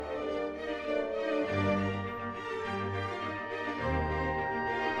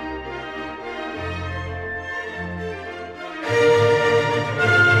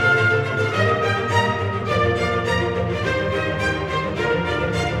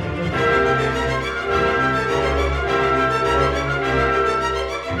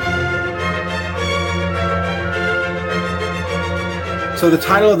So the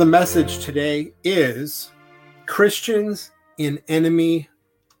title of the message today is Christians in Enemy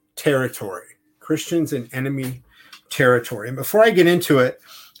Territory. Christians in Enemy Territory. And before I get into it,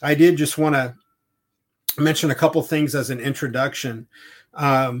 I did just want to mention a couple things as an introduction.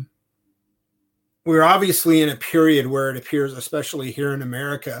 We're obviously in a period where it appears, especially here in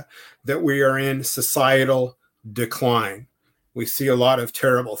America, that we are in societal decline. We see a lot of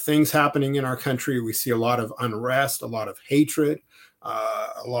terrible things happening in our country. We see a lot of unrest, a lot of hatred,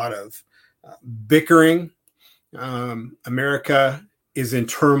 a lot of bickering. America is in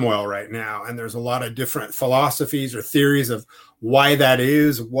turmoil right now, and there's a lot of different philosophies or theories of why that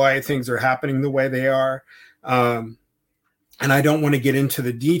is, why things are happening the way they are. And I don't want to get into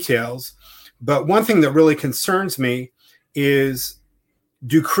the details, but one thing that really concerns me is,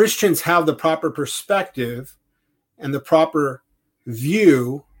 do Christians have the proper perspective and the proper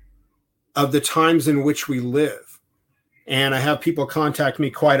view of the times in which we live? And I have people contact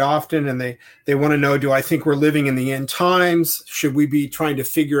me quite often, and they want to know, do I think we're living in the end times? Should we be trying to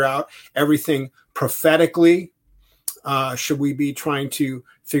figure out everything prophetically? Should we be trying to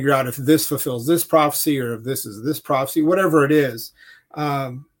figure out if this fulfills this prophecy or if this is this prophecy, whatever it is?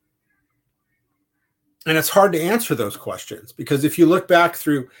 And it's hard to answer those questions, because if you look back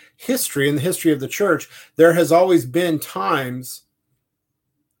through history and the history of the church, there has always been times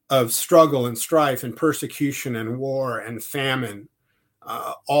of struggle and strife and persecution and war and famine,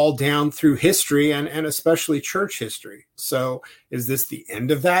 all down through history and especially church history. So is this the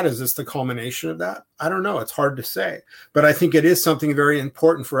end of that? Is this the culmination of that? I don't know. It's hard to say. But I think it is something very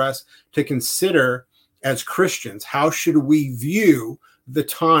important for us to consider as Christians. How should we view the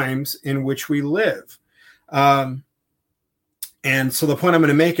times in which we live? And so the point I'm going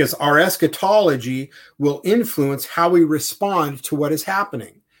to make is our eschatology will influence how we respond to what is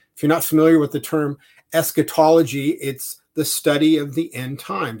happening. If you're not familiar with the term eschatology, it's the study of the end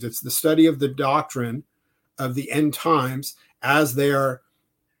times. It's the study of the doctrine of the end times as they are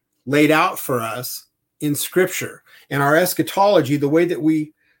laid out for us in Scripture. And our eschatology, the way that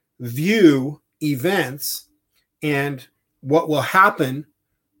we view events and what will happen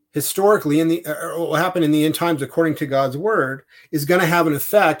historically or what will happen in the end times according to God's word, is going to have an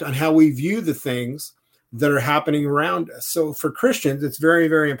effect on how we view the things that are happening around us. So for Christians, it's very,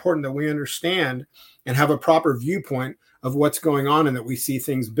 very important that we understand and have a proper viewpoint of what's going on and that we see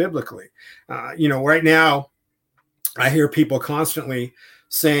things biblically. Right now, I hear people constantly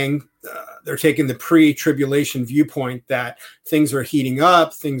saying they're taking the pre-tribulation viewpoint that things are heating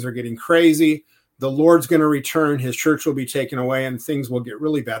up, things are getting crazy, the Lord's going to return, his church will be taken away, and things will get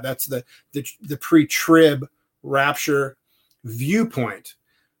really bad. That's the pre-trib rapture viewpoint.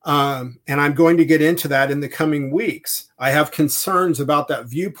 And I'm going to get into that in the coming weeks. I have concerns about that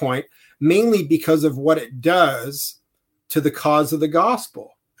viewpoint, mainly because of what it does to the cause of the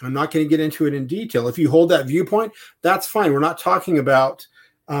gospel. And I'm not going to get into it in detail. If you hold that viewpoint, that's fine. We're not talking about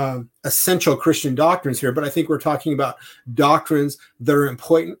essential Christian doctrines here, but I think we're talking about doctrines that are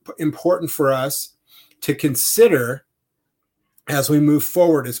important for us to consider as we move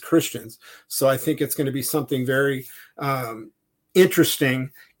forward as Christians. So I think it's going to be something very interesting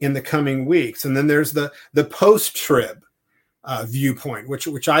in the coming weeks. And then there's the post-trib viewpoint,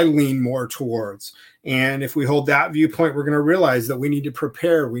 which I lean more towards. And if we hold that viewpoint, we're going to realize that we need to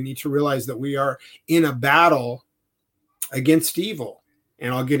prepare. We need to realize that we are in a battle against evil.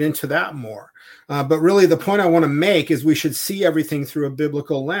 And I'll get into that more. But really the point I want to make is we should see everything through a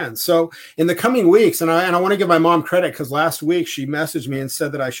biblical lens. So in the coming weeks, and I want to give my mom credit, because last week she messaged me and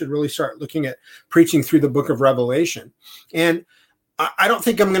said that I should really start looking at preaching through the book of Revelation. And I don't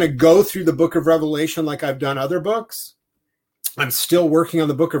think I'm going to go through the book of Revelation like I've done other books. I'm still working on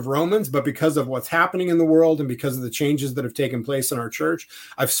the book of Romans, but because of what's happening in the world and because of the changes that have taken place in our church,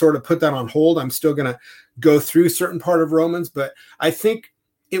 I've sort of put that on hold. I'm still going to go through certain part of Romans, but I think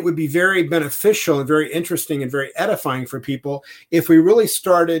it would be very beneficial and very interesting and very edifying for people if we really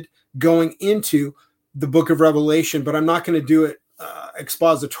started going into the book of Revelation, but I'm not going to do it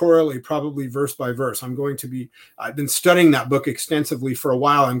expositorily, probably verse by verse. I've been studying that book extensively for a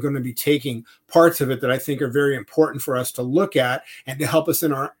while. I'm going to be taking parts of it that I think are very important for us to look at and to help us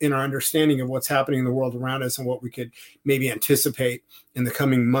in our understanding of what's happening in the world around us and what we could maybe anticipate in the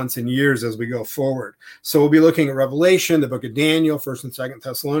coming months and years as we go forward. So we'll be looking at Revelation, the book of Daniel, 1st and 2nd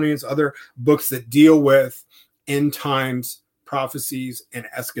Thessalonians, other books that deal with end times prophecies and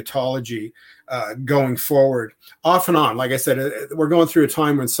eschatology going forward, off and on. Like I said, we're going through a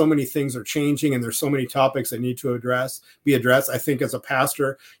time when so many things are changing and there's so many topics that need to be addressed. I think as a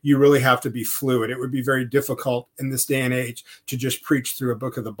pastor, you really have to be fluid. It would be very difficult in this day and age to just preach through a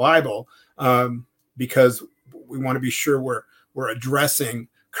book of the Bible because we want to be sure we're addressing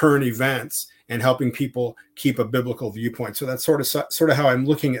current events and helping people keep a biblical viewpoint. So that's sort of how I'm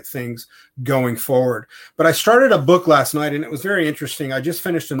looking at things going forward. But I started a book last night, and it was very interesting. I just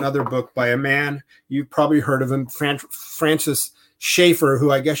finished another book by a man, you've probably heard of him, Francis Schaeffer,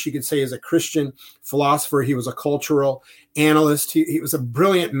 who I guess you could say is a Christian philosopher. He was a cultural analyst. He was a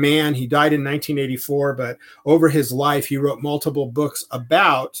brilliant man. He died in 1984, but over his life, he wrote multiple books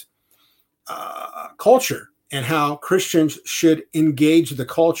about culture and how Christians should engage the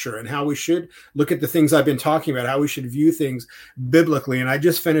culture and how we should look at the things I've been talking about, how we should view things biblically. And I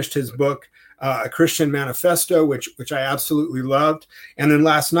just finished his book, A Christian Manifesto, which I absolutely loved. And then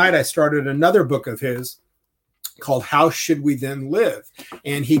last night I started another book of his called How Should We Then Live?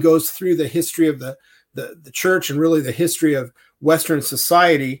 And he goes through the history of the church and really the history of Western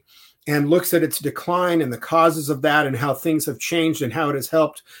society and looks at its decline and the causes of that and how things have changed and how it has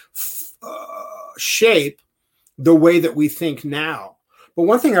helped shape the way that we think now. But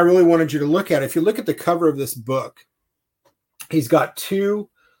one thing I really wanted you to look at, if you look at the cover of this book, he's got two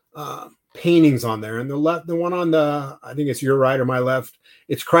paintings on there. And the one on I think it's your right or my left,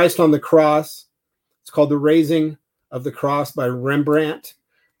 it's Christ on the cross. It's called The Raising of the Cross by Rembrandt.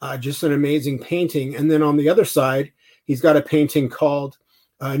 Just an amazing painting. And then on the other side, he's got a painting called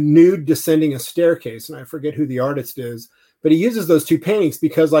Nude Descending a Staircase. And I forget who the artist is, but he uses those two paintings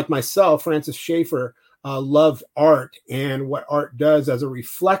because, like myself, Francis Schaeffer loved art and what art does as a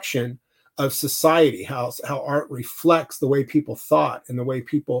reflection of society, how art reflects the way people thought and the way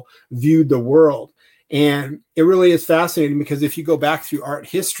people viewed the world. And it really is fascinating because if you go back through art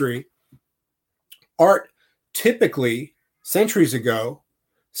history, art typically centuries ago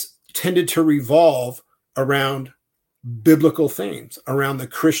tended to revolve around biblical themes, around the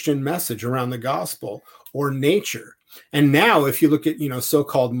Christian message, around the gospel or nature. And now if you look at,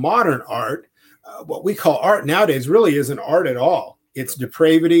 so-called modern art, what we call art nowadays really isn't art at all. It's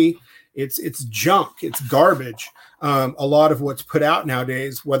depravity. It's junk. It's garbage. A lot of what's put out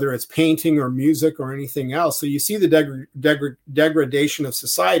nowadays, whether it's painting or music or anything else. So you see the degradation of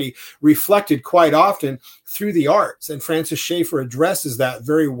society reflected quite often through the arts. And Francis Schaeffer addresses that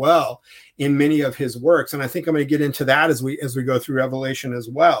very well in many of his works. And I think I'm going to get into that as we go through Revelation as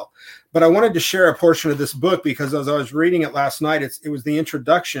well. But I wanted to share a portion of this book because as I was reading it last night, it was the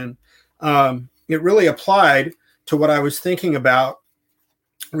introduction. It really applied to what I was thinking about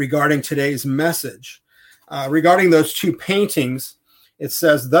regarding today's message. Regarding those two paintings, it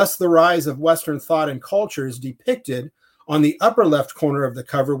says, thus the rise of Western thought and culture is depicted on the upper left corner of the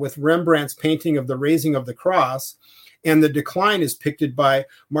cover with Rembrandt's painting of the Raising of the Cross, and the decline is depicted by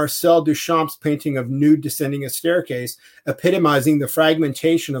Marcel Duchamp's painting of Nude Descending a Staircase, epitomizing the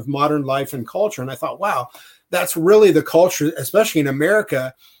fragmentation of modern life and culture. And I thought, wow, that's really the culture, especially in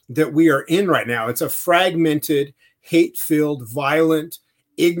America, that we are in right now. It's a fragmented, hate-filled, violent,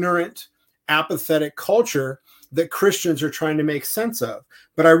 ignorant, apathetic culture that Christians are trying to make sense of.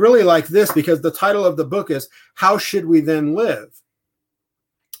 But I really like this because the title of the book is How Should We Then Live?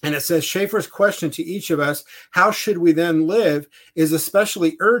 And it says Schaeffer's question to each of us, how should we then live, is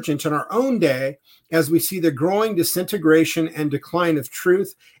especially urgent in our own day as we see the growing disintegration and decline of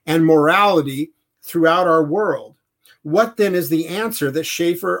truth and morality throughout our world. What then is the answer that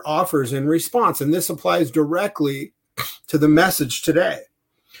Schaeffer offers in response? And this applies directly to the message today.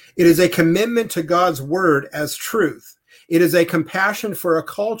 It is a commitment to God's word as truth. It is a compassion for a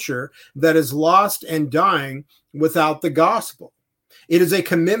culture that is lost and dying without the gospel. It is a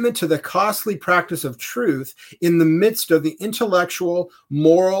commitment to the costly practice of truth in the midst of the intellectual,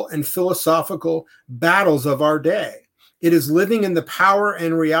 moral, and philosophical battles of our day. It is living in the power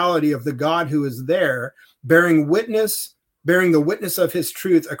and reality of the God who is there, bearing the witness of his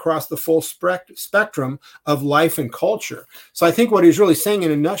truth across the full spectrum of life and culture. So I think what he's really saying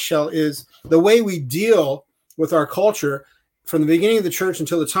in a nutshell is the way we deal with our culture from the beginning of the church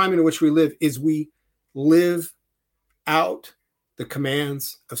until the time in which we live is we live out the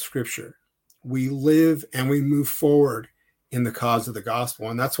commands of Scripture. We live and we move forward in the cause of the gospel.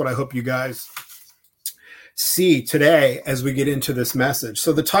 And that's what I hope you guys see today as we get into this message.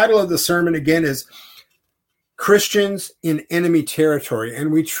 So the title of the sermon again is Christians in Enemy Territory.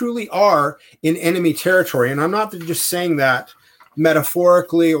 And we truly are in enemy territory. And I'm not just saying that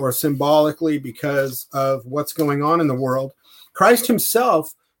metaphorically or symbolically because of what's going on in the world. Christ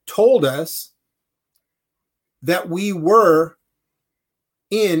himself told us that we were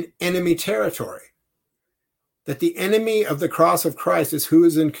in enemy territory, that the enemy of the cross of Christ is who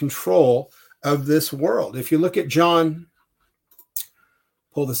is in control of this world. If you look at John,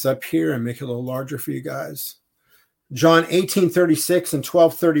 pull this up here and make it a little larger for you guys. John 18:36 and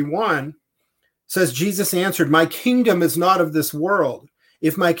 12:31 says, Jesus answered, my kingdom is not of this world.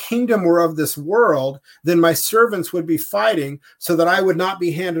 If my kingdom were of this world, then my servants would be fighting so that I would not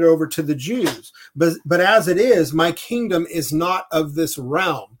be handed over to the Jews. But as it is, my kingdom is not of this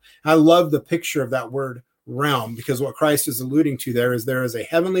realm. I love the picture of that word realm, because what Christ is alluding to there is a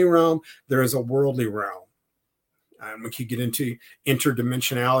heavenly realm, there is a worldly realm. We could get into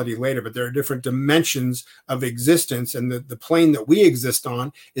interdimensionality later, but there are different dimensions of existence, and the plane that we exist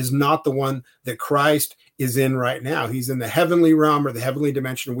on is not the one that Christ is in right now. He's in the heavenly realm, or the heavenly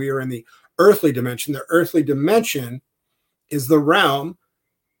dimension. We are in the earthly dimension. The earthly dimension is the realm,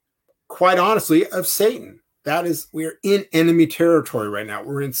 quite honestly, of Satan. That is, we are in enemy territory right now.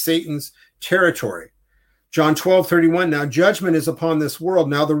 We're in Satan's territory. John 12:31, now judgment is upon this world.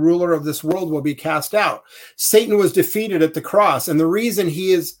 Now the ruler of this world will be cast out. Satan was defeated at the cross. And the reason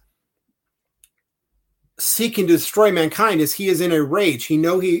he is seeking to destroy mankind is he is in a rage. He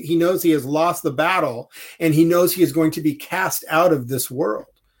knows he has lost the battle, and he knows he is going to be cast out of this world.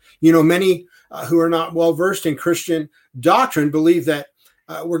 You know, many who are not well versed in Christian doctrine believe that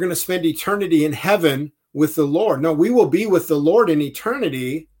we're going to spend eternity in heaven with the Lord. No, we will be with the Lord in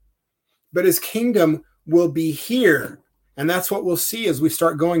eternity, but his kingdom will be here. And that's what we'll see as we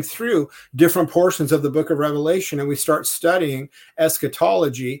start going through different portions of the book of Revelation, and we start studying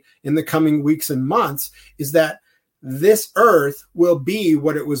eschatology in the coming weeks and months, is that this earth will be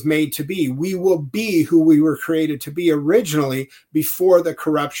what it was made to be. We will be who we were created to be originally, before the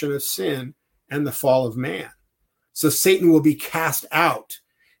corruption of sin and the fall of man. So Satan will be cast out.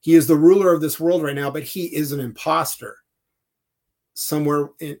 He is the ruler of this world right now, but he is an imposter. Somewhere,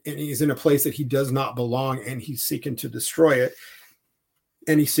 and he's in a place that he does not belong, and he's seeking to destroy it,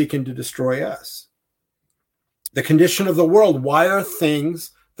 and he's seeking to destroy us. The condition of the world. Why are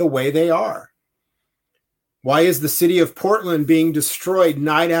things the way they are? Why is the city of Portland being destroyed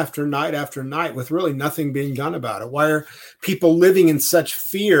night after night after night with really nothing being done about it? Why are people living in such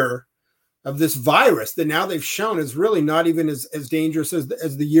fear of this virus that now they've shown is really not even as dangerous as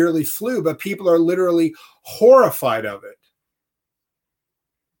the yearly flu, but people are literally horrified of it?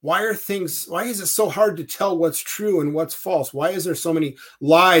 Why is it so hard to tell what's true and what's false? Why is there so many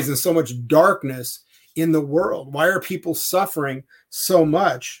lies and so much darkness in the world? Why are people suffering so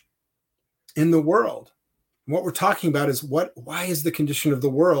much in the world? And what we're talking about is why is the condition of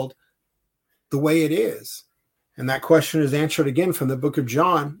the world the way it is? And that question is answered again from the book of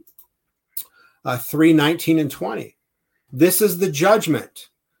John 3:19 and 20. This is the judgment,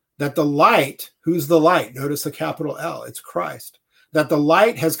 that the light, who's the light? Notice the capital L, it's Christ. That the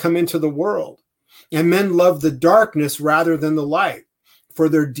light has come into the world, and men love the darkness rather than the light, for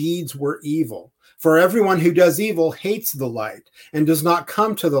their deeds were evil. For everyone who does evil hates the light and does not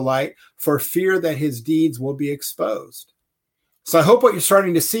come to the light, for fear that his deeds will be exposed. So I hope what you're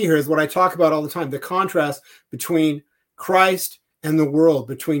starting to see here is what I talk about all the time, the contrast between Christ and the world,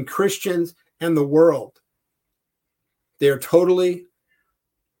 between Christians and the world. They are totally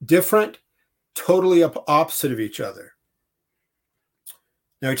different, totally opposite of each other.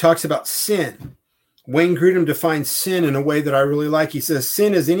 Now he talks about sin. Wayne Grudem defines sin in a way that I really like. He says,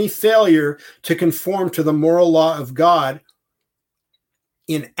 sin is any failure to conform to the moral law of God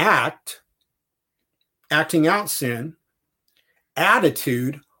in acting out sin,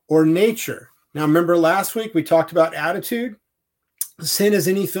 attitude, or nature. Now remember last week we talked about attitude. Sin is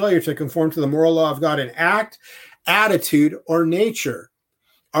any failure to conform to the moral law of God in act, attitude, or nature.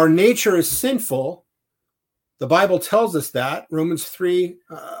 Our nature is sinful. The Bible tells us that. Romans 3,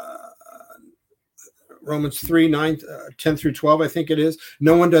 9, 10 through 12, I think it is.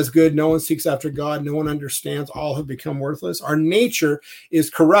 No one does good. No one seeks after God. No one understands. All have become worthless. Our nature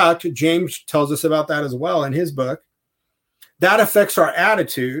is corrupt. James tells us about that as well in his book. That affects our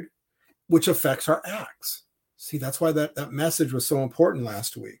attitude, which affects our acts. See, that's why that message was so important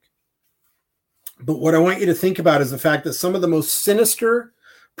last week. But what I want you to think about is the fact that some of the most sinister,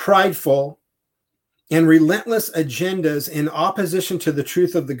 prideful, and relentless agendas in opposition to the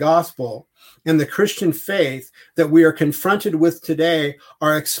truth of the gospel and the Christian faith that we are confronted with today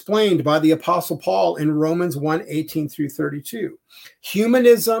are explained by the Apostle Paul in Romans 1:18 through 32.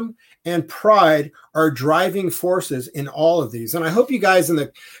 Humanism and pride are driving forces in all of these. And I hope you guys in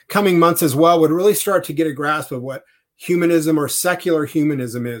the coming months as well would really start to get a grasp of what humanism or secular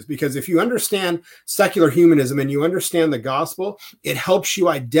humanism is. Because if you understand secular humanism and you understand the gospel, it helps you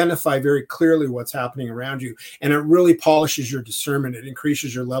identify very clearly what's happening around you. And it really polishes your discernment. It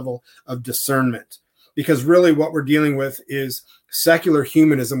increases your level of discernment. Because really what we're dealing with is secular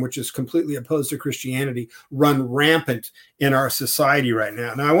humanism, which is completely opposed to Christianity, run rampant in our society right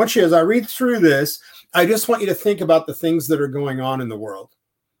now. Now, I want you, as I read through this, I just want you to think about the things that are going on in the world.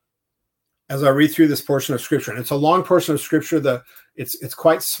 as I read through this portion of scripture. And it's a long portion of scripture. It's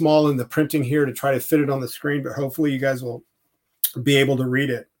quite small in the printing here to try to fit it on the screen, but hopefully you guys will be able to read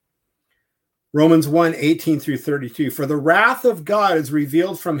it. Romans 1:18-32. For the wrath of God is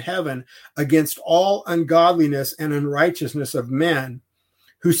revealed from heaven against all ungodliness and unrighteousness of men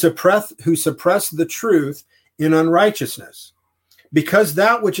who suppress the truth in unrighteousness, because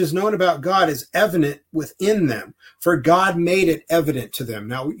that which is known about God is evident within them, for God made it evident to them.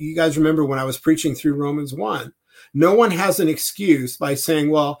 Now, you guys remember when I was preaching through Romans 1, no one has an excuse by saying,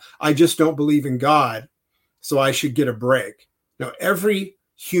 well, I just don't believe in God, so I should get a break. No, every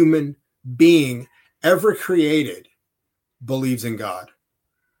human being ever created believes in God.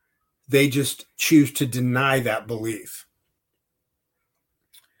 They just choose to deny that belief.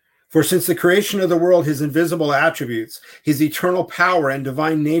 For since the creation of the world, his invisible attributes, his eternal power and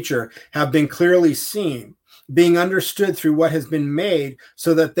divine nature have been clearly seen, being understood through what has been made,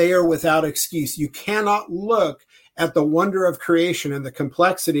 so that they are without excuse. You cannot look at the wonder of creation and the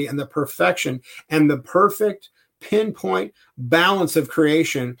complexity and the perfection and the perfect pinpoint balance of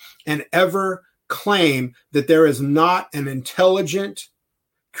creation and ever claim that there is not an intelligent,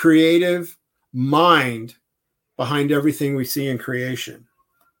 creative mind behind everything we see in creation.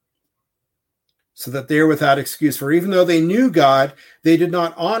 So that they are without excuse. For even though they knew God, they did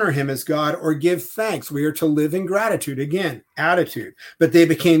not honor him as God or give thanks. We are to live in gratitude. Again, attitude. But they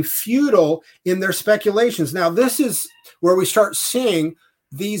became futile in their speculations. Now, this is where we start seeing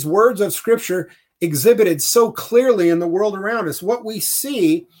these words of Scripture exhibited so clearly in the world around us. What we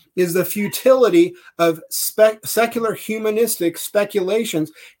see is the futility of secular humanistic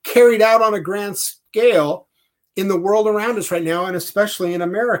speculations carried out on a grand scale in the world around us right now, and especially in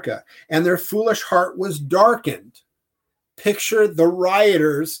America. And their foolish heart was darkened. Picture the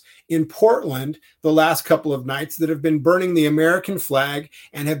rioters in Portland the last couple of nights that have been burning the American flag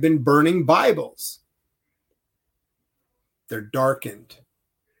and have been burning Bibles. They're darkened.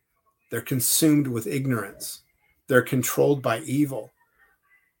 They're consumed with ignorance. They're controlled by evil.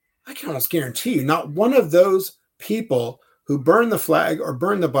 I can almost guarantee you, not one of those people who burn the flag or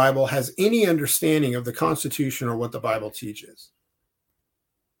burn the Bible has any understanding of the Constitution or what the Bible teaches.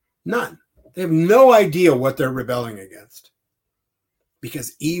 None. They have no idea what they're rebelling against,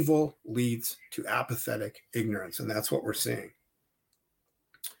 because evil leads to apathetic ignorance, and that's what we're seeing.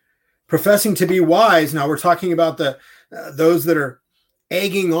 Professing to be wise, now we're talking about those that are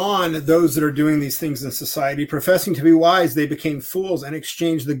egging on those that are doing these things in society. Professing to be wise, they became fools and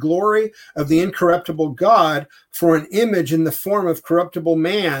exchanged the glory of the incorruptible God for an image in the form of corruptible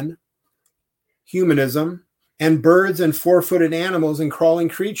man, humanism, and birds and four-footed animals and crawling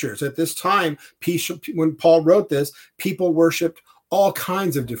creatures. At this time, when Paul wrote this, people worshipped all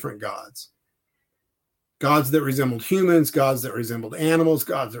kinds of different gods. Gods that resembled humans, gods that resembled animals,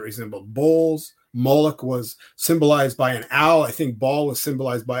 gods that resembled bulls. Moloch was symbolized by an owl. I think Baal was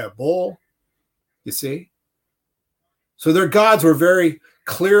symbolized by a bull. You see? So their gods were very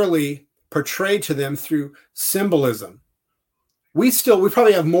clearly portrayed to them through symbolism. We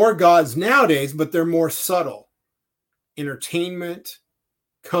probably have more gods nowadays, but they're more subtle. Entertainment,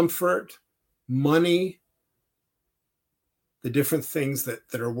 comfort, money, the different things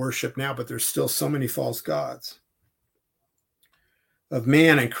that are worshipped now, but there's still so many false gods. Of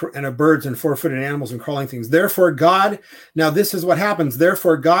man and of birds and four-footed animals and crawling things. Therefore God, now this is what happens.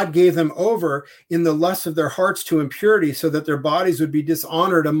 Therefore God gave them over in the lust of their hearts to impurity, so that their bodies would be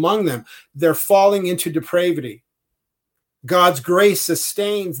dishonored among them. They're falling into depravity. God's grace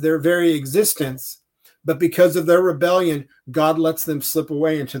sustains their very existence, but because of their rebellion, God lets them slip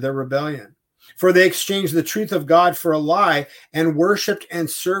away into their rebellion. For they exchanged the truth of God for a lie and worshiped and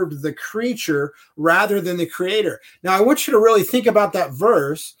served the creature rather than the creator. Now, I want you to really think about that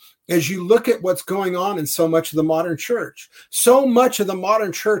verse as you look at what's going on in so much of the modern church. So much of the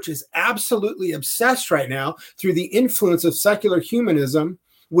modern church is absolutely obsessed right now through the influence of secular humanism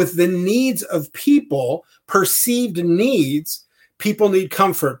with the needs of people, perceived needs. People need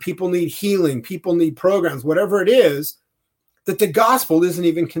comfort, people need healing, people need programs, whatever it is, that the gospel isn't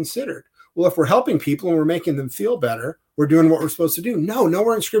even considered. Well, if we're helping people and we're making them feel better, we're doing what we're supposed to do. No,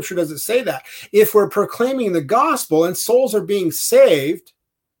 nowhere in Scripture does it say that. If we're proclaiming the gospel and souls are being saved,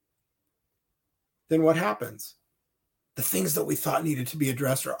 then what happens? The things that we thought needed to be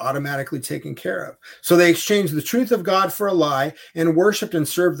addressed are automatically taken care of. So they exchanged the truth of God for a lie and worshiped and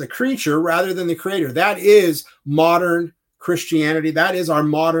served the creature rather than the creator. That is modern Christianity. That is our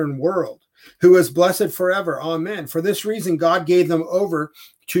modern world, who is blessed forever. Amen. For this reason, God gave them over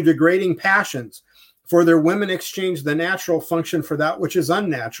to degrading passions, For their women exchanged the natural function for that which is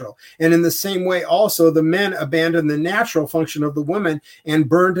unnatural. And in the same way, also, the men abandoned the natural function of the women and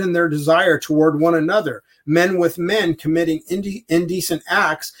burned in their desire toward one another, men with men committing indecent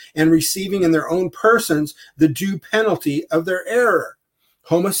acts and receiving in their own persons the due penalty of their error.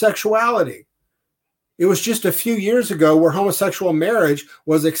 Homosexuality. It was just a few years ago where homosexual marriage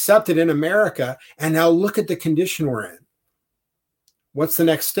was accepted in America, and now look at the condition we're in. What's the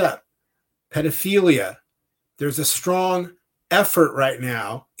next step? Pedophilia. There's a strong effort right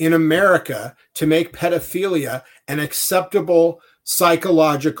now in America to make pedophilia an acceptable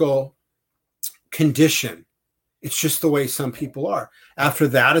psychological condition. It's just the way some people are. After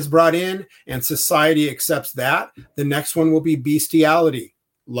that is brought in and society accepts that, the next one will be bestiality,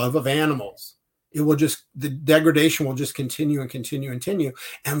 love of animals. The degradation will just continue and continue and continue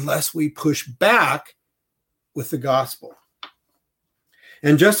unless we push back with the gospel.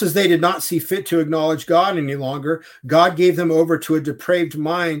 And just as they did not see fit to acknowledge God any longer, God gave them over to a depraved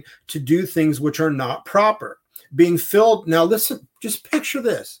mind to do things which are not proper. Being filled, now listen, just picture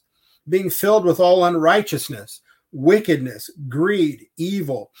this, being filled with all unrighteousness, wickedness, greed,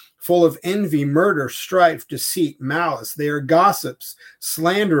 evil, full of envy, murder, strife, deceit, malice. They are gossips,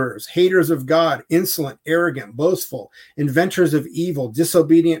 slanderers, haters of God, insolent, arrogant, boastful, inventors of evil,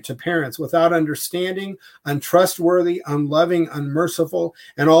 disobedient to parents, without understanding, untrustworthy, unloving, unmerciful.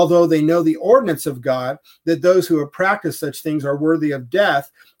 And although they know the ordinance of God, that those who have practiced such things are worthy of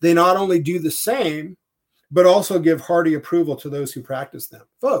death, they not only do the same, but also give hearty approval to those who practice them.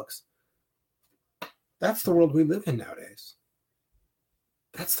 Folks, that's the world we live in nowadays.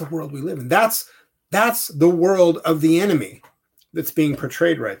 That's the world we live in. That's the world of the enemy that's being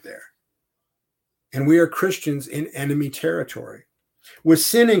portrayed right there. And we are Christians in enemy territory. With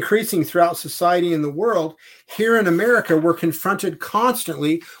sin increasing throughout society and the world, here in America, we're confronted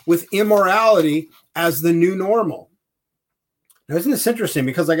constantly with immorality as the new normal. Now, isn't this interesting?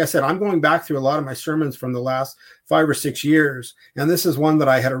 Because like I said, I'm going back through a lot of my sermons from the last 5 or 6 years. And this is one that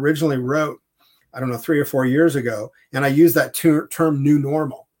I had originally wrote, 3 or 4 years ago, and I use that term new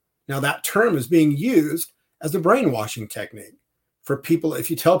normal. Now, that term is being used as a brainwashing technique for people. If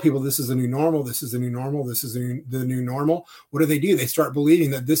you tell people this is a new normal, this is the new normal, this is the new normal, what do? They start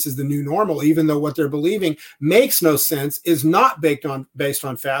believing that this is the new normal, even though what they're believing makes no sense, is not based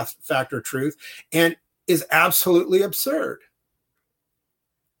on fact or truth, and is absolutely absurd.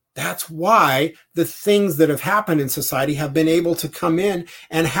 That's why the things that have happened in society have been able to come in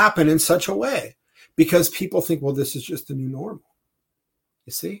and happen in such a way. Because people think, well, this is just the new normal.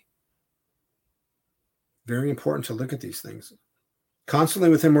 You see? Very important to look at these things. Constantly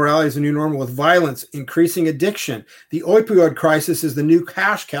with immorality is the new normal, with violence, increasing addiction. The opioid crisis is the new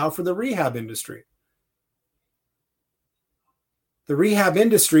cash cow for the rehab industry. The rehab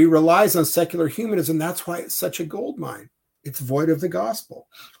industry relies on secular humanism. That's why it's such a gold mine. It's void of the gospel.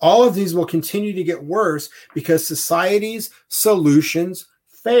 All of these will continue to get worse because society's solutions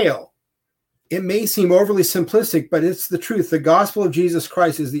fail. It may seem overly simplistic, but it's the truth. The gospel of Jesus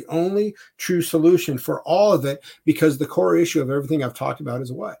Christ is the only true solution for all of it, because the core issue of everything I've talked about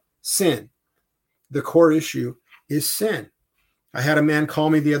is what? Sin. The core issue is sin. I had a man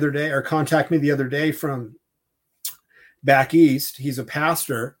contact me the other day from back east. He's a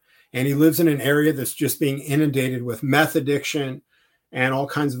pastor, and he lives in an area that's just being inundated with meth addiction and all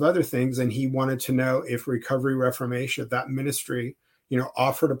kinds of other things. And he wanted to know if Recovery Reformation, that ministry,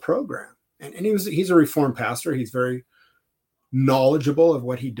 offered a program. And he's a Reformed pastor. He's very knowledgeable of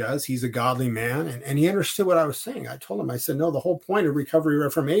what he does. He's a godly man. And he understood what I was saying. I told him, I said, no, the whole point of Recovery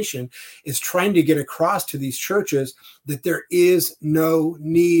Reformation is trying to get across to these churches that there is no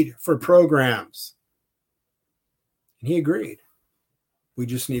need for programs. And he agreed. We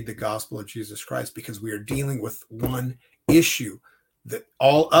just need the gospel of Jesus Christ, because we are dealing with one issue that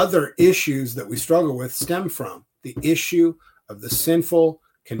all other issues that we struggle with stem from: the issue of the sinful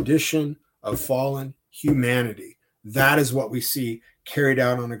condition of fallen humanity. That is what we see carried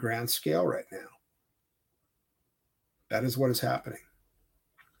out on a grand scale right now. That is what is happening.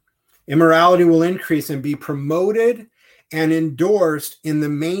 Immorality will increase and be promoted and endorsed in the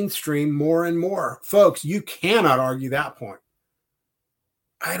mainstream more and more. Folks, you cannot argue that point.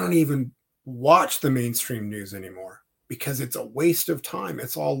 I don't even watch the mainstream news anymore because it's a waste of time.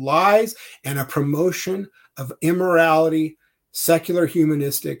 It's all lies and a promotion of immorality, secular,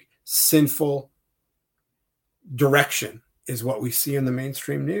 humanistic, sinful direction is what we see in the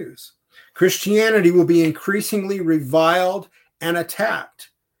mainstream news. Christianity will be increasingly reviled and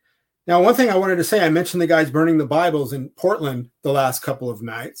attacked. Now, one thing I wanted to say, I mentioned the guys burning the Bibles in Portland the last couple of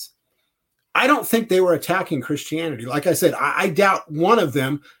nights. I don't think they were attacking Christianity. Like I said, I doubt one of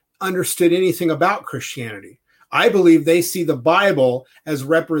them understood anything about Christianity. I believe they see the Bible as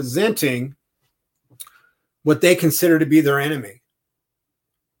representing what they consider to be their enemy,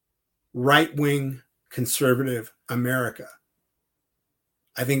 right-wing conservative America.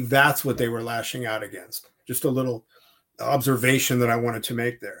 I think that's what they were lashing out against. Just a little observation that I wanted to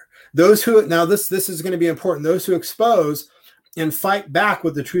make there. Those who, now this is going to be important, those who expose and fight back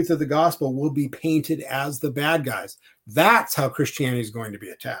with the truth of the gospel will be painted as the bad guys. That's how Christianity is going to be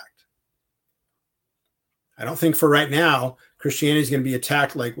attacked. I don't think for right now, Christianity is going to be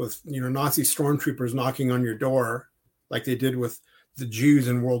attacked like with, Nazi stormtroopers knocking on your door like they did with the Jews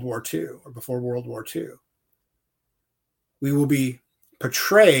in World War II or before World War II. We will be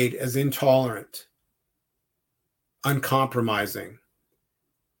portrayed as intolerant, uncompromising,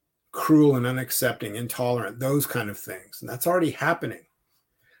 cruel and unaccepting, intolerant, those kind of things. And that's already happening.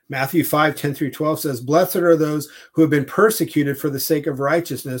 Matthew 5:10-12 says, "Blessed are those who have been persecuted for the sake of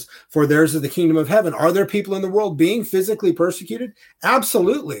righteousness, for theirs is the kingdom of heaven." Are there people in the world being physically persecuted?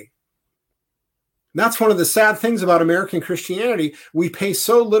 Absolutely. And that's one of the sad things about American Christianity. We pay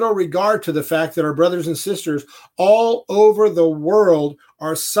so little regard to the fact that our brothers and sisters all over the world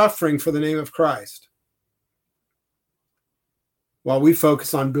are suffering for the name of Christ, while we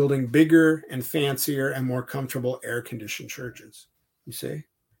focus on building bigger and fancier and more comfortable air-conditioned churches. You see?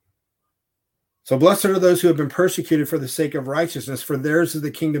 So blessed are those who have been persecuted for the sake of righteousness, for theirs is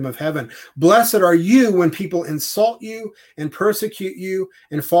the kingdom of heaven. Blessed are you when people insult you and persecute you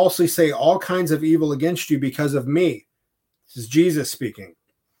and falsely say all kinds of evil against you because of me. This is Jesus speaking.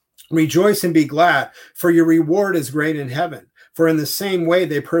 Rejoice and be glad, for your reward is great in heaven. For in the same way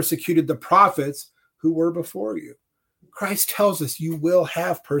they persecuted the prophets who were before you. Christ tells us you will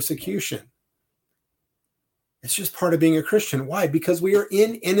have persecution. It's just part of being a Christian. Why? Because we are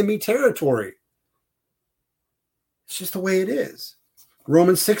in enemy territory. It's just the way it is.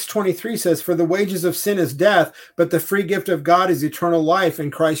 Romans 6:23 says, "For the wages of sin is death, but the free gift of God is eternal life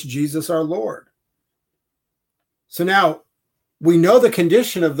in Christ Jesus our Lord." So now we know the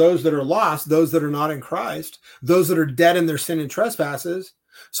condition of those that are lost, those that are not in Christ, those that are dead in their sin and trespasses.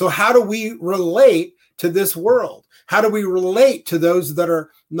 So how do we relate to this world? How do we relate to those that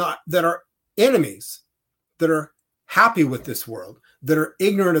are enemies, that are happy with this world, that are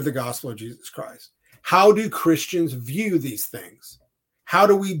ignorant of the gospel of Jesus Christ? How do Christians view these things? How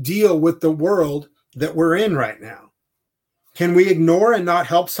do we deal with the world that we're in right now? Can we ignore and not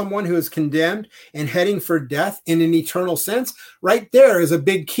help someone who is condemned and heading for death in an eternal sense? Right there is a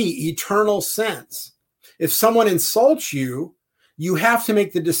big key, eternal sense. If someone insults you, you have to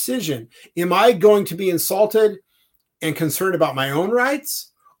make the decision. Am I going to be insulted and concerned about my own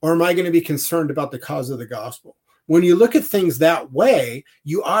rights, or am I going to be concerned about the cause of the gospel? When you look at things that way,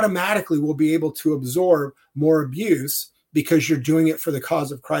 you automatically will be able to absorb more abuse because you're doing it for the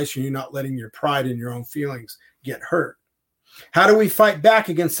cause of Christ and you're not letting your pride and your own feelings get hurt. How do we fight back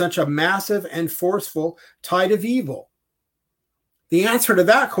against such a massive and forceful tide of evil? The answer to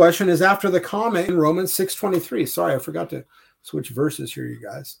that question is after the comment in Romans 6:23. Sorry, I forgot to switch verses here, you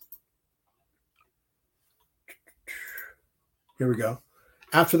guys. Here we go.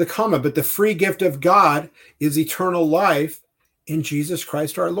 After the comma, "But the free gift of God is eternal life in Jesus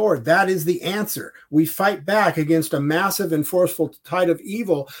Christ our Lord." That is the answer. We fight back against a massive and forceful tide of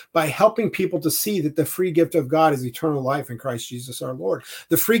evil by helping people to see that the free gift of God is eternal life in Christ Jesus our Lord.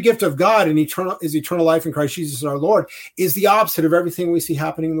 The free gift of God is eternal life in Christ Jesus our Lord is the opposite of everything we see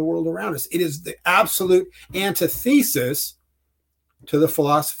happening in the world around us. It is the absolute antithesis to the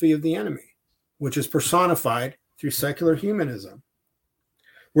philosophy of the enemy, which is personified through secular humanism.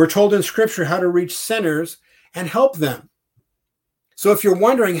 We're told in Scripture how to reach sinners and help them. So if you're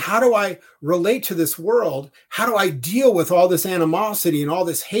wondering, how do I relate to this world? How do I deal with all this animosity and all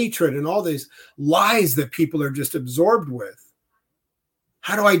this hatred and all these lies that people are just absorbed with?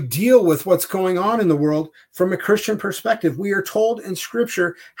 How do I deal with what's going on in the world from a Christian perspective? We are told in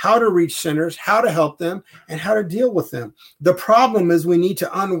Scripture how to reach sinners, how to help them, and how to deal with them. The problem is we need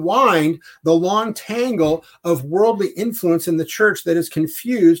to unwind the long tangle of worldly influence in the church that has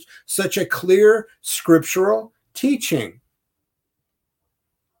confused such a clear scriptural teaching.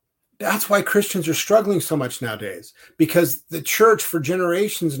 That's why Christians are struggling so much nowadays, because the church for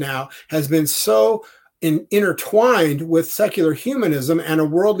generations now has been so intertwined with secular humanism and a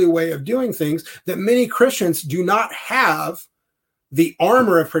worldly way of doing things that many Christians do not have the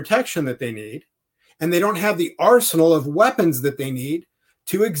armor of protection that they need, and they don't have the arsenal of weapons that they need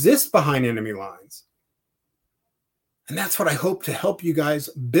to exist behind enemy lines. And that's what I hope to help you guys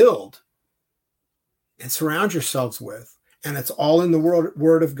build and surround yourselves with. And it's all in the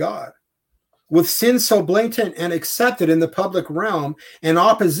word of God. With sin so blatant and accepted in the public realm, and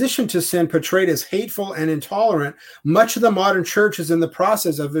opposition to sin portrayed as hateful and intolerant, much of the modern church is in the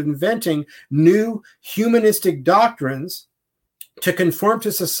process of inventing new humanistic doctrines to conform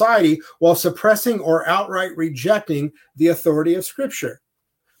to society while suppressing or outright rejecting the authority of Scripture.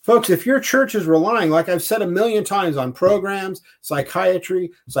 Folks, if your church is relying, like I've said a million times, on programs,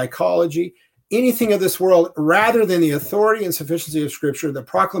 psychiatry, psychology, anything of this world, rather than the authority and sufficiency of Scripture, the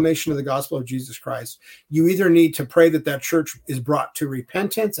proclamation of the gospel of Jesus Christ, you either need to pray that that church is brought to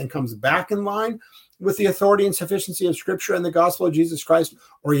repentance and comes back in line with the authority and sufficiency of Scripture and the gospel of Jesus Christ,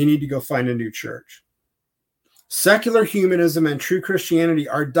 or you need to go find a new church. Secular humanism and true Christianity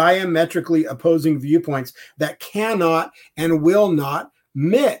are diametrically opposing viewpoints that cannot and will not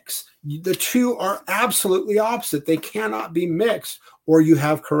mix. The two are absolutely opposite. They cannot be mixed, or you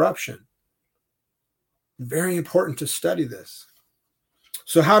have corruption. Very important to study this.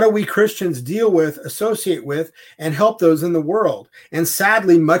 So how do we Christians deal with, associate with, and help those in the world? And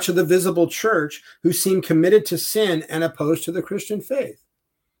sadly, much of the visible church who seem committed to sin and opposed to the Christian faith.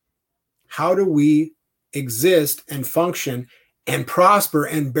 How do we exist and function and prosper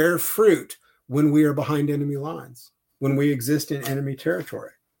and bear fruit when we are behind enemy lines, when we exist in enemy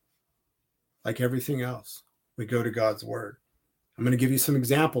territory? Like everything else, we go to God's word. I'm going to give you some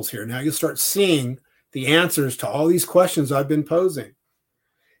examples here. Now you'll start seeing the answers to all these questions I've been posing.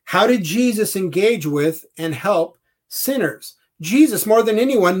 How did Jesus engage with and help sinners? Jesus, more than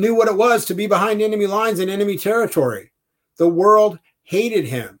anyone, knew what it was to be behind enemy lines in enemy territory. The world hated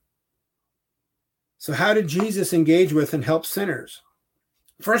him. So how did Jesus engage with and help sinners?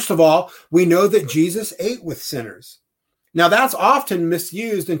 First of all, we know that Jesus ate with sinners. Now that's often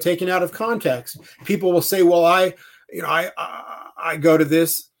misused and taken out of context. People will say, well, I go to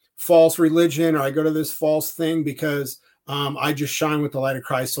this false religion, or I go to this false thing because I just shine with the light of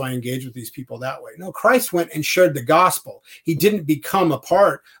Christ, so I engage with these people that way. No, Christ went and shared the gospel. He didn't become a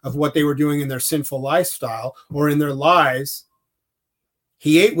part of what they were doing in their sinful lifestyle or in their lives.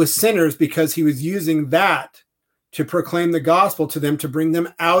 He ate with sinners because he was using that to proclaim the gospel to them, to bring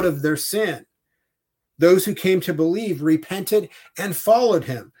them out of their sin. Those who came to believe repented and followed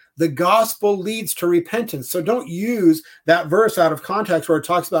him. The gospel leads to repentance. So don't use that verse out of context where it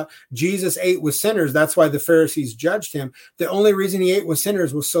talks about Jesus ate with sinners. That's why the Pharisees judged him. The only reason he ate with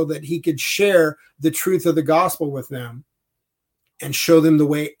sinners was so that he could share the truth of the gospel with them and show them the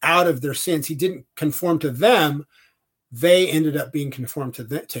way out of their sins. He didn't conform to them. They ended up being conformed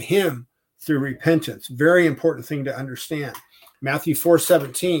to him through repentance. Very important thing to understand. Matthew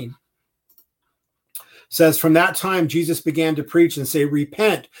 4:17 says, from that time, Jesus began to preach and say,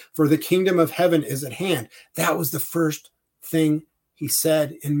 repent, for the kingdom of heaven is at hand. That was the first thing he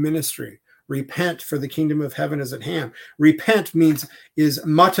said in ministry. Repent, for the kingdom of heaven is at hand. Repent is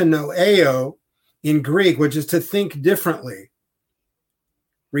metanoeo in Greek, which is to think differently.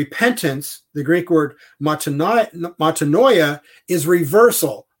 Repentance, the Greek word metanoia, is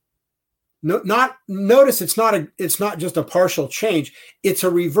reversal. Notice it's not just a partial change, it's a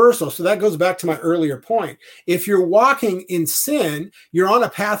reversal. So that goes back to my earlier point. If you're walking in sin, you're on a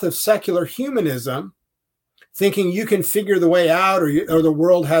path of secular humanism, thinking you can figure the way out, or the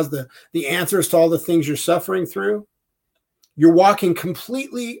world has the answers to all the things you're suffering through. You're walking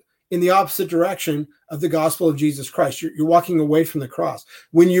completely in the opposite direction of the gospel of Jesus Christ. You're walking away from the cross.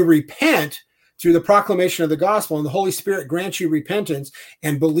 When you repent through the proclamation of the gospel and the Holy Spirit grants you repentance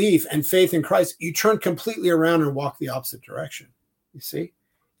and belief and faith in Christ, you turn completely around and walk the opposite direction. You see,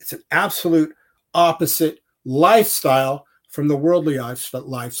 it's an absolute opposite lifestyle from the worldly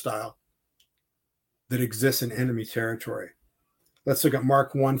lifestyle that exists in enemy territory. Let's look at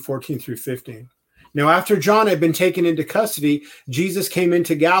Mark 1:14-15. Now, after John had been taken into custody, Jesus came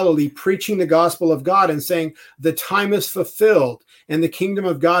into Galilee preaching the gospel of God and saying, the time is fulfilled and the kingdom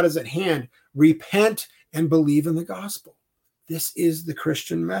of God is at hand. Repent and believe in the gospel. This is the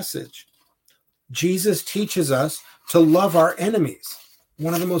Christian message. Jesus teaches us to love our enemies.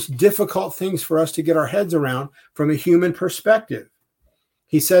 One of the most difficult things for us to get our heads around from a human perspective.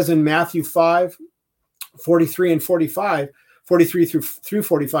 He says in Matthew 5:43 and 45, 43 through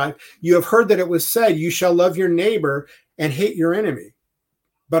 45, you have heard that it was said, you shall love your neighbor and hate your enemy.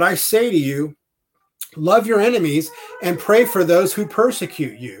 But I say to you, love your enemies and pray for those who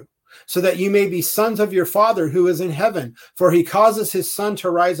persecute you, so that you may be sons of your Father who is in heaven. For he causes his sun to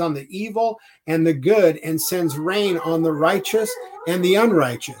rise on the evil and the good, and sends rain on the righteous and the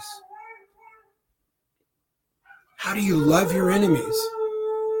unrighteous. How do you love your enemies?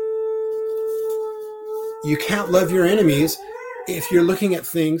 You can't love your enemies if you're looking at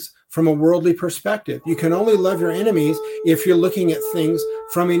things from a worldly perspective. You can only love your enemies if you're looking at things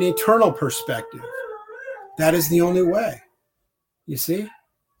from an eternal perspective. That is the only way. You see?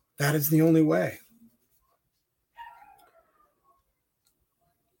 That is the only way.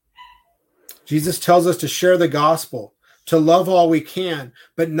 Jesus tells us to share the gospel, to love all we can,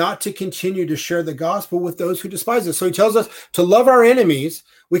 but not to continue to share the gospel with those who despise us. So he tells us to love our enemies.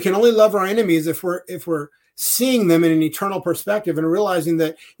 We can only love our enemies if we're seeing them in an eternal perspective and realizing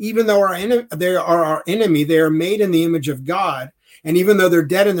that even though they are our enemy, they are made in the image of God. And even though they're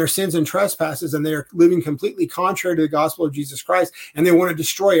dead in their sins and trespasses, and they are living completely contrary to the gospel of Jesus Christ, and they want to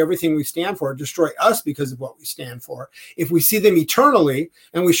destroy everything we stand for, destroy us because of what we stand for. If we see them eternally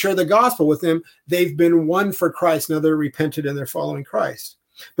and we share the gospel with them, they've been won for Christ. Now they're repented and they're following Christ.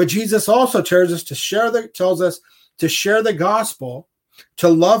 But Jesus also tells us to share the gospel, to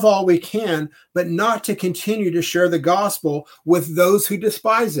love all we can, but not to continue to share the gospel with those who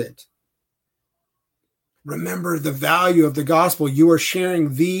despise it. Remember the value of the gospel. You are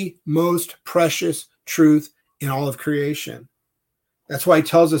sharing the most precious truth in all of creation. That's why he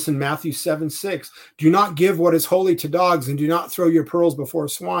tells us in Matthew 7:6, do not give what is holy to dogs, and do not throw your pearls before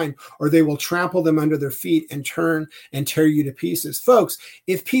swine, or they will trample them under their feet and turn and tear you to pieces. Folks,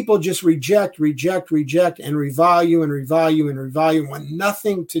 if people just reject, and revile you, want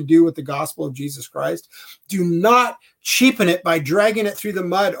nothing to do with the gospel of Jesus Christ, do not cheapen it by dragging it through the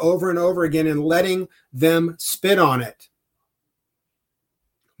mud over and over again and letting them spit on it.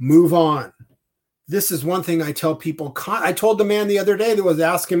 Move on. This is one thing I tell people. I told the man the other day that was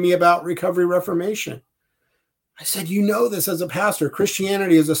asking me about Recovery Reformation. I said, you know this as a pastor.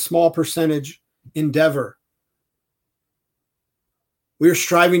 Christianity is a small percentage endeavor. We are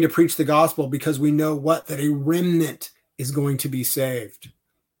striving to preach the gospel because we know that a remnant is going to be saved.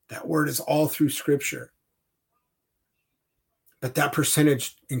 That word is all through Scripture. But that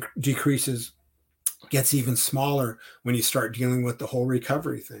percentage decreases, gets even smaller when you start dealing with the whole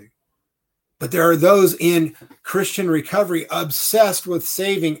recovery thing. But there are those in Christian recovery obsessed with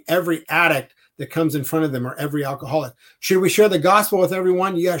saving every addict that comes in front of them or every alcoholic. Should we share the gospel with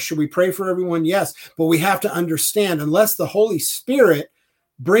everyone? Yes. Should we pray for everyone? Yes. But we have to understand, unless the Holy Spirit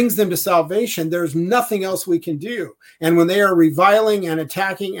brings them to salvation, there's nothing else we can do. And when they are reviling and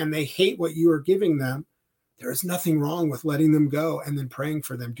attacking and they hate what you are giving them, there is nothing wrong with letting them go and then praying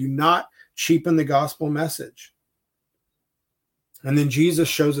for them. Do not cheapen the gospel message. And then Jesus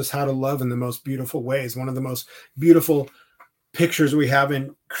shows us how to love in the most beautiful ways. One of the most beautiful pictures we have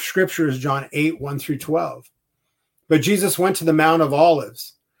in Scripture is John 8:1-12. But Jesus went to the Mount of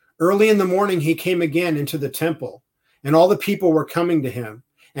Olives. Early in the morning, he came again into the temple, and all the people were coming to him.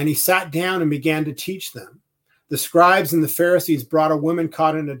 And he sat down and began to teach them. The scribes and the Pharisees brought a woman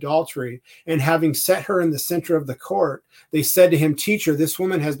caught in adultery, and having set her in the center of the court, they said to him, "Teacher, this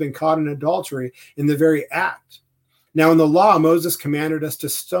woman has been caught in adultery in the very act. Now in the law, Moses commanded us to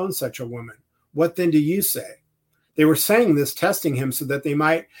stone such a woman. What then do you say?" They were saying this, testing him, so that they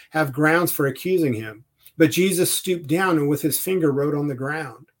might have grounds for accusing him. But Jesus stooped down and with his finger wrote on the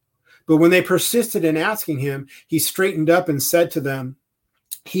ground. But when they persisted in asking him, he straightened up and said to them,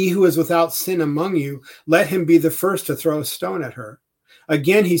 "He who is without sin among you, let him be the first to throw a stone at her."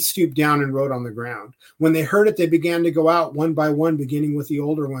 Again, he stooped down and wrote on the ground. When they heard it, they began to go out one by one, beginning with the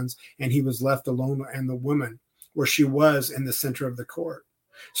older ones, and he was left alone and the woman, where she was in the center of the court.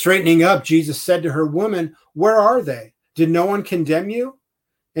 Straightening up, Jesus said to her, "Woman, where are they? Did no one condemn you?"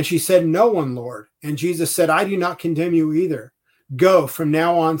 And she said, "No one, Lord." And Jesus said, "I do not condemn you either. Go, from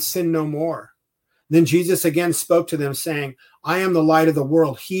now on, sin no more." Then Jesus again spoke to them, saying, "I am the light of the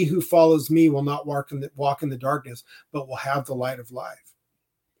world. He who follows me will not walk in the darkness, but will have the light of life."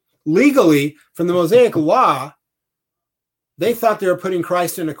 Legally, from the Mosaic law, they thought they were putting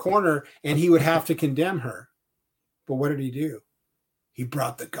Christ in a corner and he would have to condemn her. But what did he do? He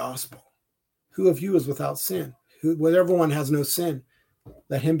brought the gospel. Who of you is without sin? Whatever one has no sin,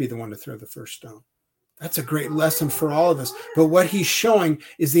 let him be the one to throw the first stone. That's a great lesson for all of us. But what he's showing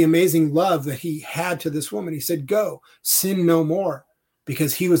is the amazing love that he had to this woman. He said, "Go, sin no more,"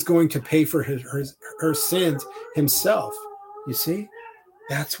 because he was going to pay for her sins himself. You see,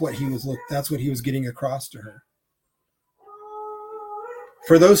 that's what he was getting across to her.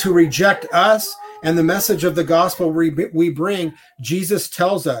 For those who reject us and the message of the gospel we bring, Jesus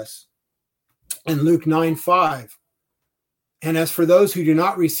tells us in Luke 9:5, "And as for those who do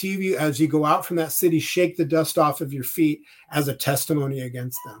not receive you, as you go out from that city, shake the dust off of your feet as a testimony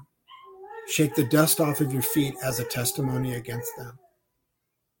against them." Shake the dust off of your feet as a testimony against them.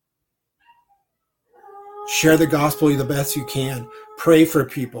 Share the gospel the best you can. Pray for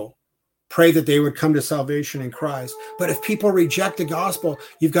people. pray that they would come to salvation in Christ. But if people reject the gospel,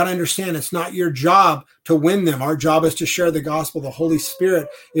 you've got to understand it's not your job to win them. Our job is to share the gospel. The Holy Spirit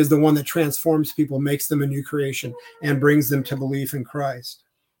is the one that transforms people, makes them a new creation, and brings them to belief in Christ.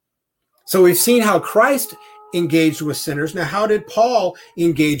 So we've seen how Christ engaged with sinners. Now, how did Paul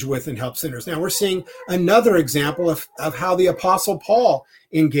engage with and help sinners? Now we're seeing another example of how the Apostle Paul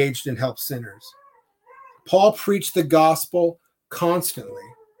engaged and helped sinners. Paul preached the gospel constantly.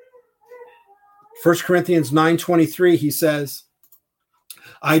 1 Corinthians 9:23, he says,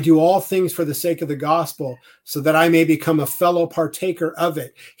 I do all things for the sake of the gospel, so that I may become a fellow partaker of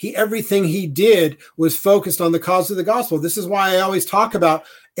it. Everything he did was focused on the cause of the gospel. This is why I always talk about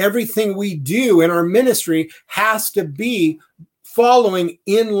everything we do in our ministry has to be following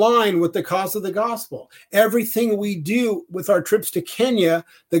in line with the cause of the gospel. Everything we do with our trips to Kenya,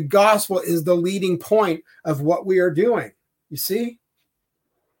 the gospel is the leading point of what we are doing. You see?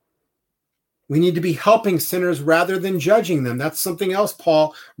 We need to be helping sinners rather than judging them. That's something else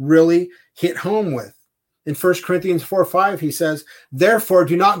Paul really hit home with. In 1 Corinthians 4:5, he says, therefore,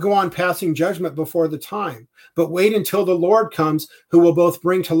 do not go on passing judgment before the time, but wait until the Lord comes, who will both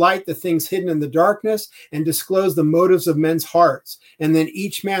bring to light the things hidden in the darkness and disclose the motives of men's hearts. And then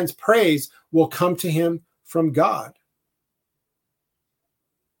each man's praise will come to him from God.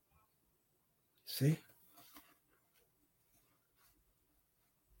 See?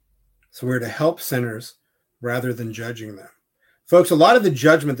 So we're to help sinners rather than judging them. Folks, a lot of the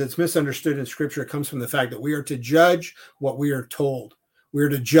judgment that's misunderstood in Scripture comes from the fact that we are to judge what we are told. We are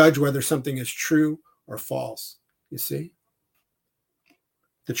to judge whether something is true or false. You see?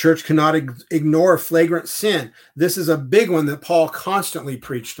 The church cannot ignore flagrant sin. This is a big one that Paul constantly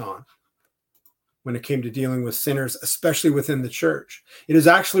preached on when it came to dealing with sinners, especially within the church. It is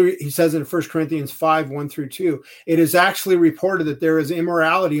actually, he says in 1 Corinthians 5:1-2, it is actually reported that there is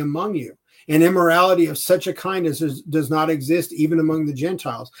immorality among you, and immorality of such a kind as does not exist even among the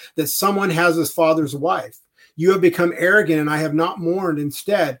Gentiles, that someone has his father's wife. You have become arrogant, and I have not mourned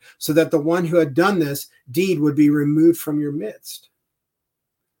instead, so that the one who had done this deed would be removed from your midst.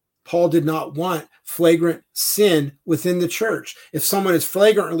 Paul did not want flagrant sin within the church. If someone is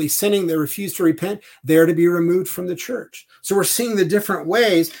flagrantly sinning, they refuse to repent, they are to be removed from the church. So we're seeing the different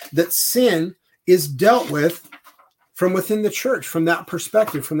ways that sin is dealt with from within the church, from that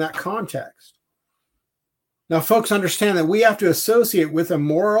perspective, from that context. Now, folks, understand that we have to associate with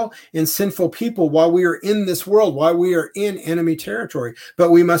immoral and sinful people while we are in this world, while we are in enemy territory.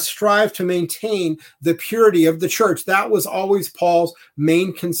 But we must strive to maintain the purity of the church. That was always Paul's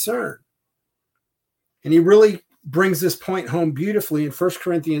main concern. And he really brings this point home beautifully in 1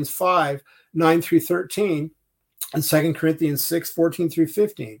 Corinthians 5:9-13, and 2 Corinthians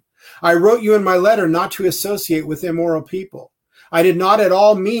 6:14-15. I wrote you in my letter not to associate with immoral people. I did not at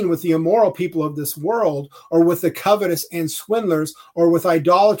all mean with the immoral people of this world, or with the covetous and swindlers, or with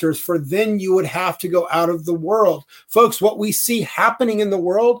idolaters, for then you would have to go out of the world. Folks, what we see happening in the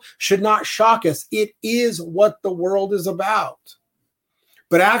world should not shock us. It is what the world is about.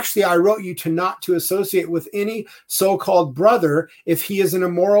 But actually, I wrote you not to associate with any so-called brother if he is an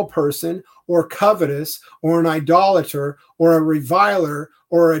immoral person, or covetous, or an idolater, or a reviler,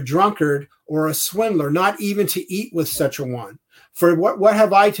 or a drunkard, or a swindler, not even to eat with such a one. For what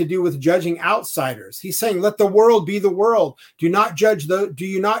have I to do with judging outsiders? He's saying, let the world be the world. Do you not judge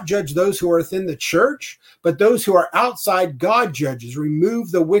those who are within the church? But those who are outside, God judges.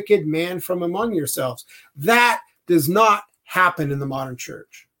 Remove the wicked man from among yourselves. That does not happen in the modern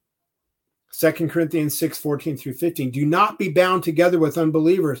church. 2 Corinthians 6:14-15. Do not be bound together with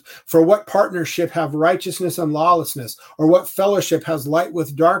unbelievers. For what partnership have righteousness and lawlessness? Or what fellowship has light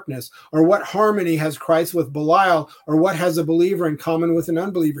with darkness? Or what harmony has Christ with Belial? Or what has a believer in common with an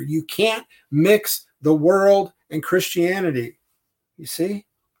unbeliever? You can't mix the world and Christianity. You see?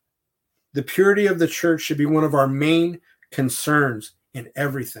 The purity of the church should be one of our main concerns in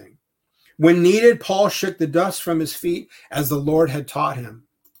everything. When needed, Paul shook the dust from his feet as the Lord had taught him.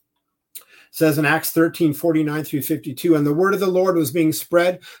 It says in Acts 13:49-52, and the word of the Lord was being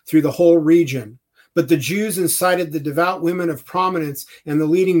spread through the whole region. But the Jews incited the devout women of prominence and the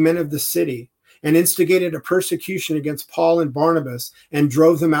leading men of the city, and instigated a persecution against Paul and Barnabas, and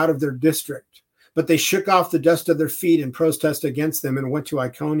drove them out of their district. But they shook off the dust of their feet in protest against them and went to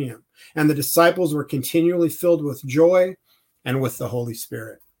Iconium. And the disciples were continually filled with joy and with the Holy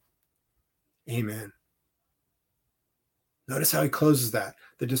Spirit. Amen. Notice how he closes that.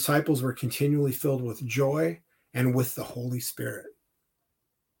 The disciples were continually filled with joy and with the Holy Spirit.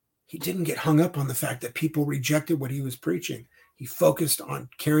 He didn't get hung up on the fact that people rejected what he was preaching. He focused on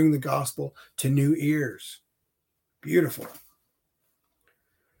carrying the gospel to new ears. Beautiful.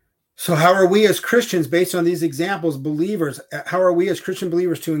 So how are we as Christians, based on these examples, believers, how are we as Christian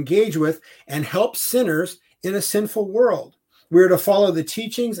believers to engage with and help sinners in a sinful world? We are to follow the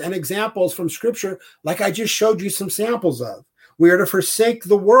teachings and examples from Scripture, like I just showed you some samples of. We are to forsake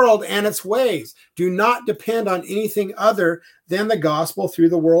the world and its ways. Do not depend on anything other than the gospel through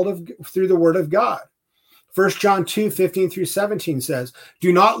the word of God. 1 John 2:15-17 says,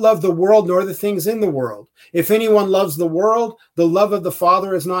 "Do not love the world nor the things in the world. If anyone loves the world, the love of the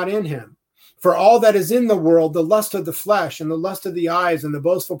Father is not in him. For all that is in the world, the lust of the flesh and the lust of the eyes and the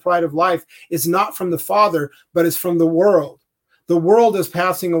boastful pride of life is not from the Father, but is from the world. The world is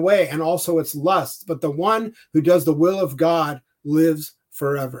passing away and also its lusts, but the one who does the will of God lives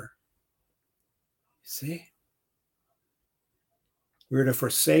forever." See? We're to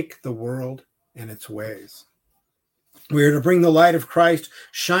forsake the world and its ways. We are to bring the light of Christ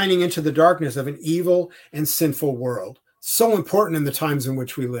shining into the darkness of an evil and sinful world. So important in the times in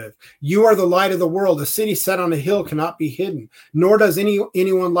which we live. You are the light of the world. A city set on a hill cannot be hidden, nor does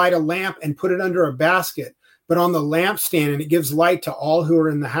anyone light a lamp and put it under a basket, but on the lampstand, and it gives light to all who are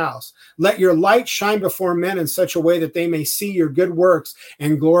in the house. Let your light shine before men in such a way that they may see your good works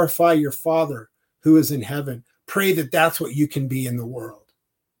and glorify your Father who is in heaven. Pray that that's what you can be in the world.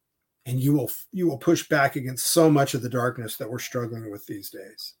 And you will push back against so much of the darkness that we're struggling with these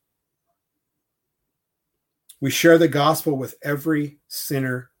days. We share the gospel with every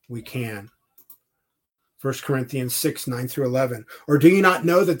sinner we can. 1 Corinthians 6:9-11. Or do you not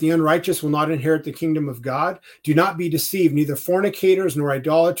know that the unrighteous will not inherit the kingdom of God? Do not be deceived. Neither fornicators, nor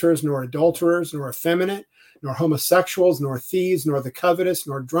idolaters, nor adulterers, nor effeminate, nor homosexuals, nor thieves, nor the covetous,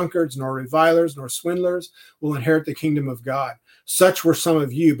 nor drunkards, nor revilers, nor swindlers will inherit the kingdom of God. Such were some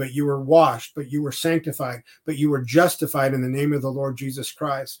of you, but you were washed, but you were sanctified, but you were justified in the name of the Lord Jesus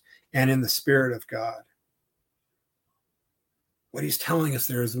Christ and in the Spirit of God. What he's telling us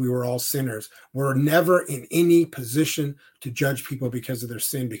there is we were all sinners. We're never in any position to judge people because of their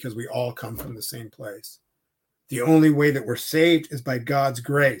sin, because we all come from the same place. The only way that we're saved is by God's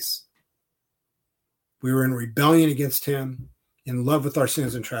grace. We were in rebellion against him, in love with our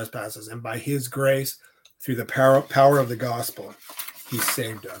sins and trespasses, and by his grace, through the power of the gospel, he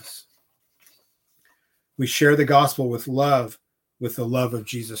saved us. We share the gospel with love, with the love of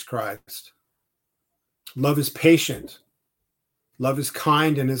Jesus Christ. Love is patient. Love is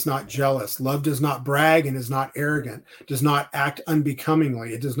kind and is not jealous. Love does not brag and is not arrogant, does not act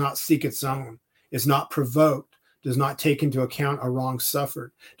unbecomingly. It does not seek its own, is not provoked, does not take into account a wrong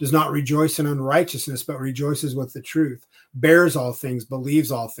suffered, does not rejoice in unrighteousness, but rejoices with the truth, bears all things,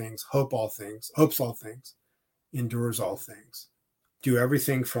 believes all things, hopes all things, endures all things. Do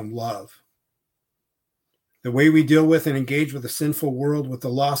everything from love. The way we deal with and engage with a sinful world, with the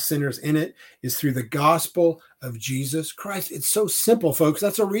lost sinners in it, is through the gospel of Jesus Christ. It's so simple, folks.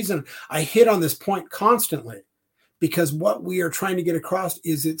 That's a reason I hit on this point constantly, because what we are trying to get across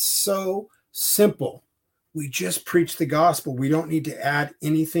is it's so simple. We just preach the gospel. We don't need to add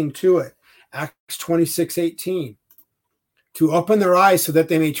anything to it. Acts 26:18. To open their eyes so that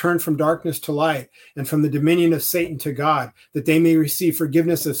they may turn from darkness to light and from the dominion of Satan to God, that they may receive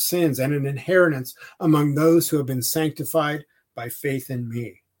forgiveness of sins and an inheritance among those who have been sanctified by faith in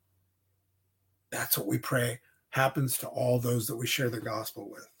me. That's what we pray happens to all those that we share the gospel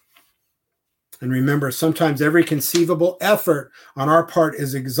with. And remember, sometimes every conceivable effort on our part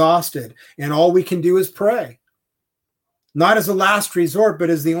is exhausted, and all we can do is pray. Not as a last resort, but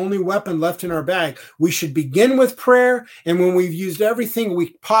as the only weapon left in our bag. We should begin with prayer, and when we've used everything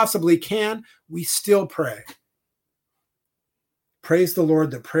we possibly can, we still pray. Praise the Lord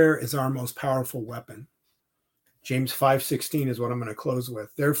that prayer is our most powerful weapon. James 5:16 is what I'm going to close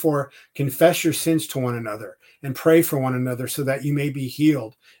with. Therefore, confess your sins to one another and pray for one another so that you may be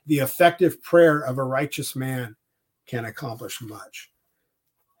healed. The effective prayer of a righteous man can accomplish much.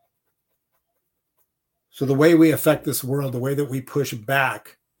 So the way we affect this world, the way that we push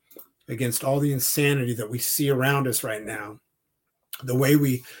back against all the insanity that we see around us right now, the way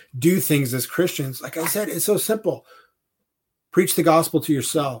we do things as Christians, like I said, it's so simple. Preach the gospel to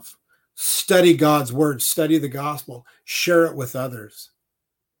yourself. Study God's word. Study the gospel. Share it with others.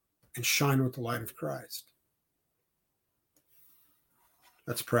 And shine with the light of Christ.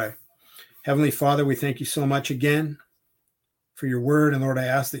 Let's pray. Heavenly Father, we thank you so much again for your word. And Lord, I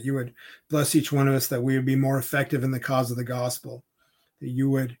ask that you would bless each one of us, that we would be more effective in the cause of the gospel, that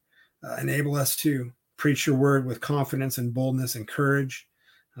you would enable us to preach your word with confidence and boldness and courage,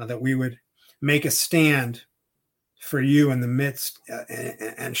 that we would make a stand for you in the midst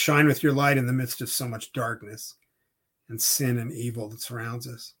and shine with your light in the midst of so much darkness and sin and evil that surrounds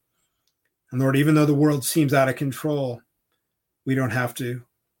us. And Lord, even though the world seems out of control, we don't have to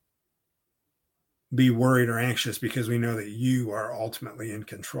be worried or anxious, because we know that you are ultimately in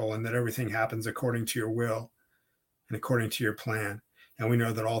control and that everything happens according to your will and according to your plan. And we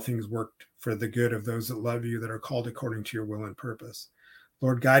know that all things work for the good of those that love you, that are called according to your will and purpose.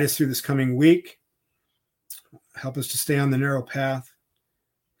 Lord, guide us through this coming week. Help us to stay on the narrow path.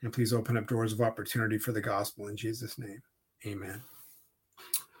 And please open up doors of opportunity for the gospel in Jesus' name. Amen.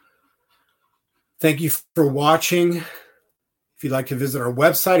 Thank you for watching. If you'd like to visit our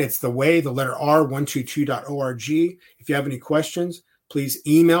website, it's the letter R, 122.org. If you have any questions, please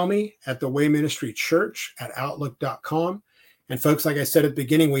email me at thewayministrychurch@outlook.com. And folks, like I said at the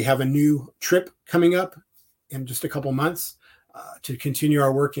beginning, we have a new trip coming up in just a couple months to continue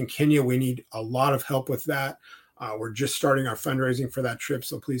our work in Kenya. We need a lot of help with that. We're just starting our fundraising for that trip.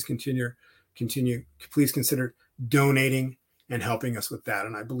 So please please consider donating and helping us with that.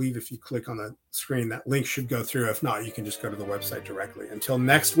 And I believe if you click on the screen, that link should go through. If not, you can just go to the website directly. Until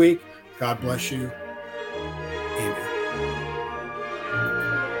next week, God bless you.